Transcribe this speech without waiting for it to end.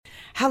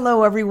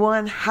Hello,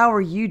 everyone. How are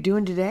you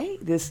doing today?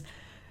 This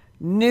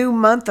new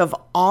month of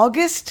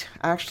August,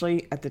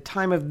 actually, at the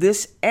time of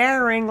this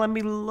airing, let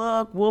me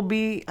look, will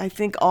be, I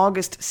think,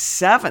 August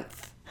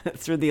 7th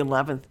through the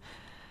 11th.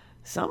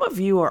 Some of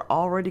you are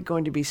already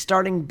going to be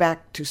starting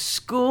back to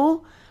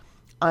school.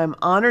 I'm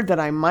honored that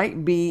I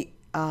might be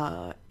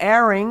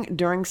airing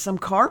during some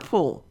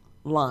carpool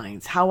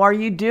lines. How are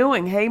you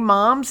doing? Hey,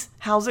 moms,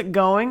 how's it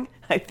going?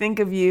 I think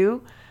of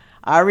you.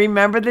 I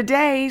remember the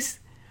days.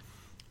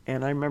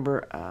 And I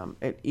remember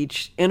at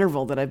each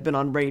interval that I've been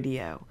on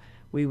radio,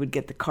 we would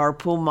get the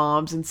carpool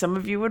moms, and some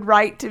of you would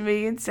write to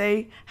me and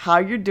say how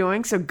you're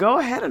doing. So go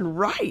ahead and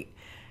write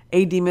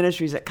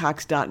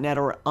administries@cox.net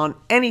or on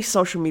any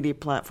social media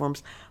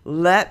platforms.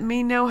 Let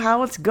me know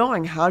how it's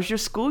going. How's your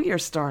school year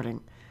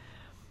starting?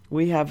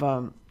 We have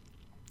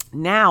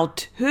now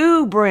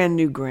 2 brand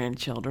new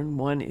grandchildren.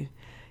 One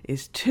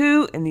is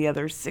 2 and the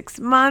other 6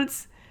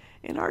 months.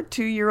 And our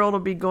 2-year-old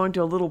will be going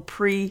to a little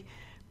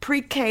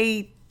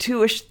pre-K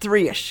 2-ish,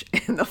 3-ish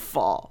in the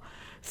fall.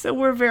 So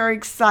we're very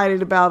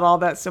excited about all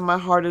that. So my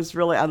heart is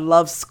really, I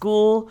love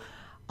school.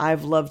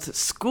 I've loved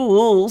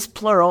schools,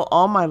 plural,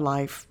 all my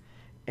life.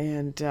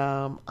 And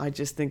I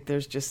just think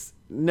there's just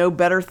no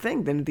better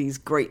thing than these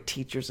great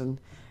teachers and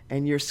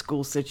your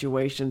school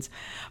situations.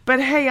 But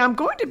hey, I'm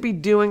going to be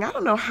doing, I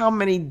don't know how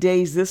many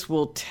days this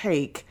will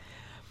take,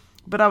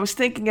 but I was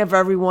thinking of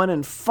everyone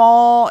in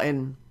fall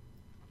and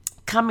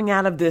coming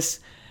out of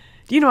this.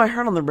 I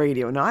heard on the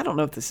radio. Now, I don't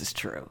know if this is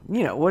true.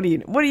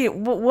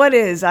 What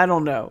is, I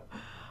don't know.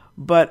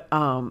 But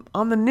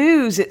on the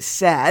news, it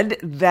said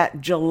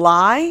that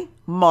July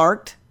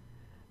marked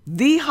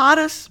the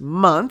hottest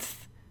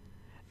month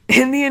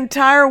in the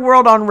entire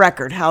world on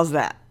record. How's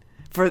that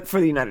for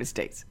the United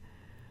States?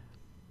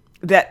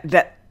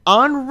 That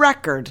on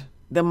record,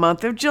 the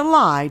month of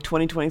July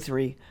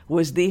 2023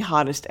 was the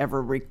hottest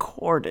ever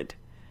recorded.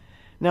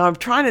 Now, I'm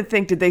trying to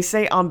think, did they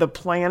say on the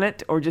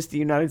planet or just the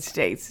United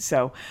States?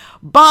 So,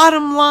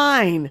 bottom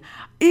line,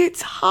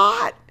 it's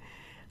hot.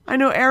 I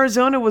know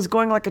Arizona was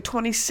going like a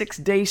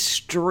 26-day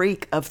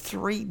streak of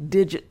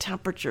 3-digit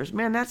temperatures.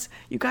 Man, that's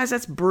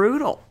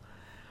brutal.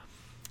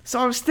 So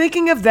I was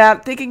thinking of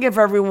that, thinking of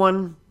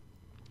everyone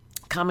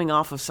coming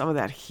off of some of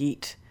that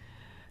heat,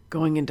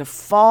 going into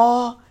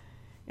fall.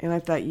 And I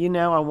thought,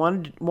 I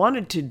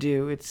wanted to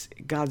do,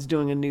 God's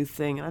doing a new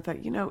thing. And I thought,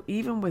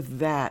 even with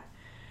that,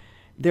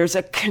 there's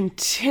a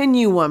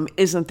continuum,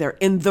 isn't there,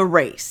 in the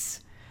race?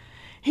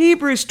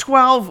 Hebrews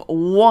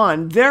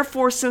 12:1.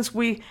 Therefore, since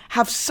we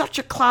have such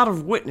a cloud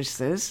of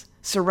witnesses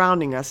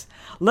surrounding us,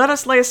 let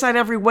us lay aside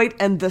every weight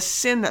and the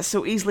sin that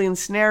so easily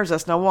ensnares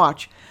us. Now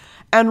watch.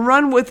 And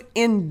run with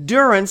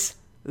endurance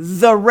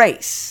the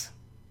race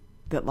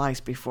that lies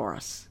before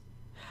us.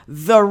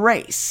 The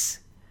race.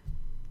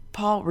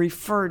 Paul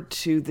referred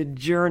to the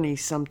journey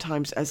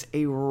sometimes as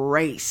a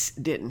race,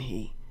 didn't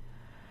he?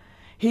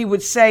 He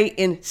would say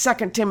in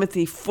 2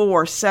 Timothy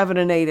 4:7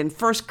 and 8, and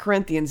 1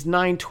 Corinthians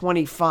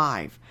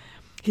 9:25,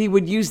 he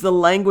would use the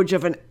language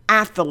of an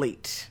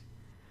athlete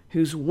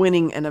who's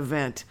winning an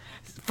event.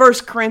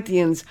 1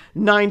 Corinthians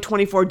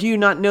 9:24, do you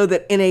not know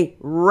that in a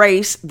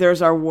race,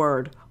 there's our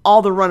word,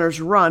 all the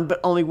runners run, but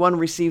only one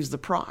receives the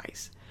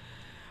prize.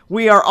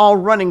 We are all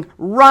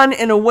run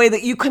in a way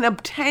that you can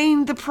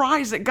obtain the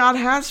prize that God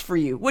has for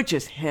you, which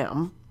is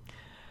Him.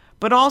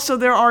 But also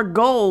there are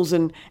goals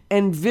and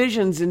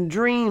visions and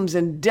dreams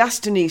and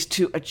destinies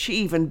to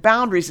achieve and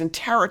boundaries and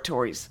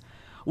territories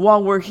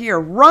while we're here.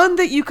 Run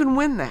that you can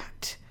win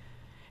that.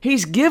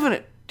 He's given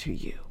it to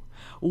you.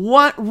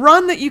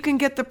 Run that you can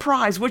get the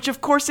prize, which of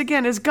course,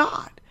 again, is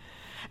God.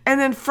 And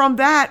then from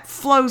that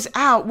flows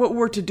out what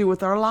we're to do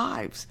with our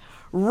lives.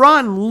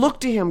 Run, look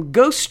to Him,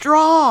 go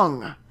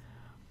strong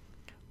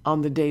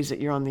on the days that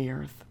you're on the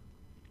earth.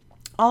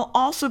 I'll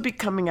also be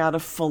coming out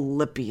of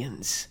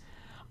Philippians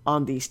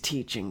on these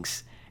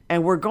teachings.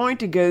 And we're going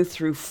to go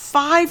through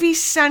 5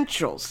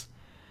 essentials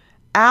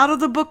out of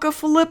the book of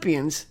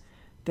Philippians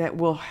that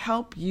will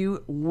help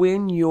you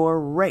win your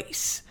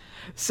race.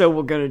 So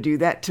we're going to do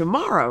that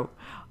tomorrow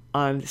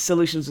on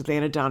Solutions with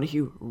Anna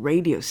Donahue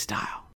radio style.